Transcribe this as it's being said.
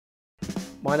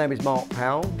My name is Mark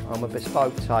Powell. I'm a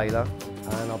bespoke tailor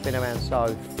and I've been around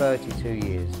Soho 32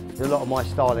 years. A lot of my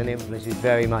style and influence is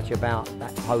very much about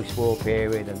that post-war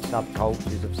period and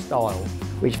subcultures of style,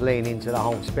 which lean into the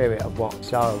whole spirit of what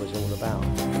Soho was all about.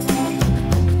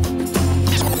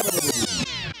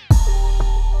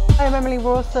 I'm Emily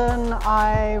Rawson.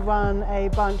 I run a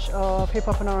bunch of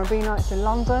hip-hop and R&B nights in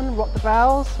London, Rock the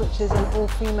Bells, which is an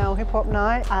all-female hip-hop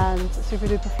night, and Super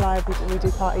Duper Fly, we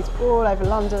do parties all over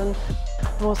London.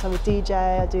 I'm also a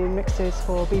DJ, I do mixes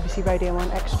for BBC Radio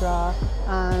 1 Extra,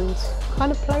 and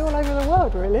kind of play all over the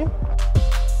world, really.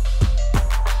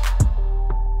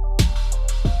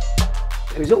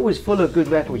 It was always full of good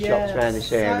record shops around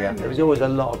this area. There was always a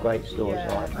lot of great stores.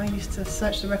 Like. I used to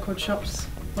search the record shops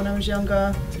when I was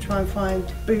younger to try and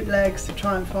find bootlegs, to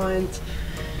try and find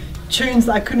tunes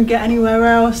that I couldn't get anywhere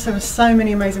else. There were so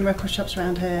many amazing record shops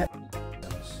around here.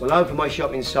 Well, I opened my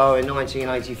shop in Soho in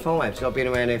 1985, so I've been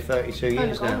around here 32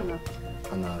 years now.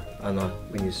 I know,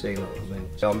 when you see what I mean.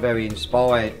 So I'm very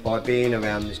inspired by being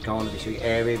around this Carnaby Street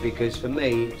area because for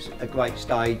me it's a great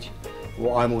stage for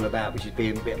what I'm all about, which is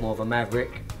being a bit more of a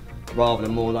maverick rather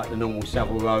than more like the normal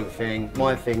Savile Row thing.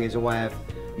 My thing is a way of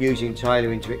using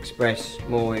tailoring to express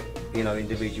more,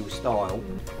 individual style.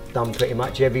 Done pretty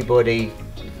much everybody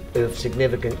of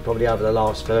significance probably over the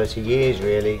last 30 years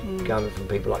really, coming from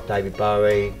people like David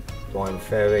Bowie, Brian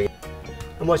Ferry.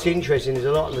 And what's interesting is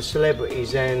a lot of the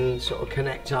celebrities then sort of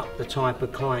connect up the type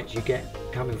of clients you get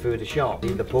coming through the shop.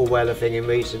 The Paul Weller thing in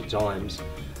recent times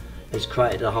has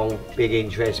created a whole big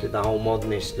interest with the whole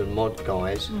modernist and mod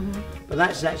guys. But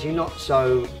that's actually not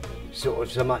so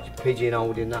much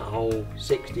pigeonholed in that whole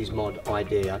 60s mod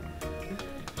idea.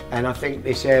 And I think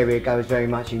this area goes very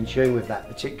much in tune with that,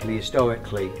 particularly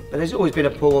historically. But there's always been a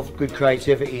pool of good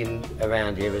creativity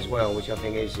around here as well, which I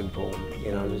think is important.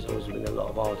 There's always been a lot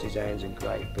of artisans and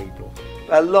creative people.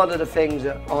 But a lot of the things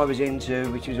that I was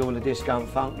into, which was all the disco and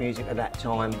funk music at that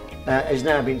time, has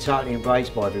now been totally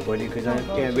embraced by everybody because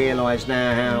I realise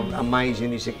now how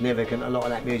amazingly significant a lot of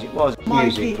that music was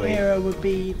musically. My peak era would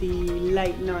be the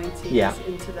late 90s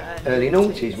into the early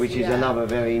noughties, which is another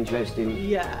very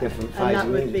interesting different phase of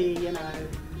music. The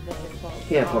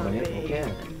hip-hop, probably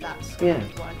hip-hop, and that's what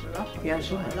I grew up on.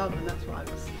 That's what right. I love, and that's what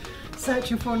I was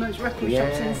searching for in those record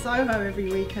shops in Soho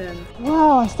every weekend.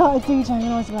 Wow, I started DJing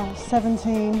when I was about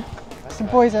 17. Some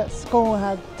boys at school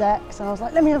had decks, and I was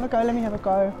like, let me have a go, let me have a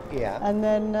go. Yeah. And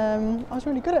then I was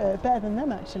really good at it, better than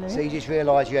them actually. So you just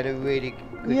realised you had a really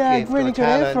good gift really or good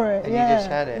talent, ear for it. and you just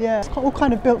had it. Yeah, it's all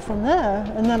kind of built from there.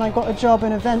 And then I got a job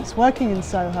in events working in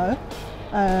Soho.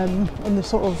 In the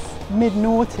sort of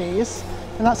mid-noughties,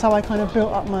 and that's how I kind of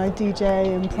built up my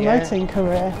DJ and promoting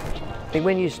career.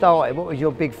 When you started, what was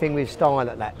your big thing with style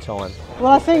at that time?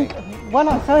 Well, I think when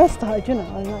I first started,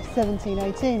 I was like 17,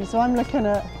 18, so I'm looking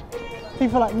at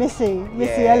people like Missy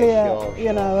Elliott,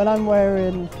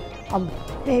 and I'm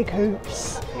big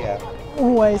hoops,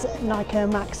 always Nike Air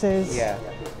Maxes,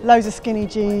 loads of skinny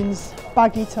jeans,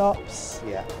 baggy tops.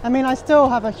 I mean, I still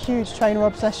have a huge trainer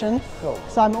obsession,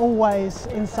 so I'm always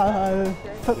in Soho,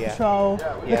 foot patrol,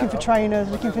 looking for trainers,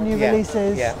 looking for new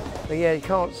releases. But you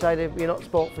can't say that you're not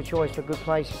sport for choice for good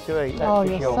places to eat, that's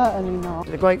for sure. Certainly not.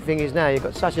 The great thing is now you've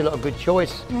got such a lot of good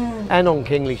choice, and on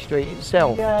Kingley Street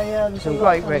itself. Some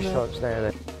great restaurants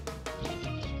there.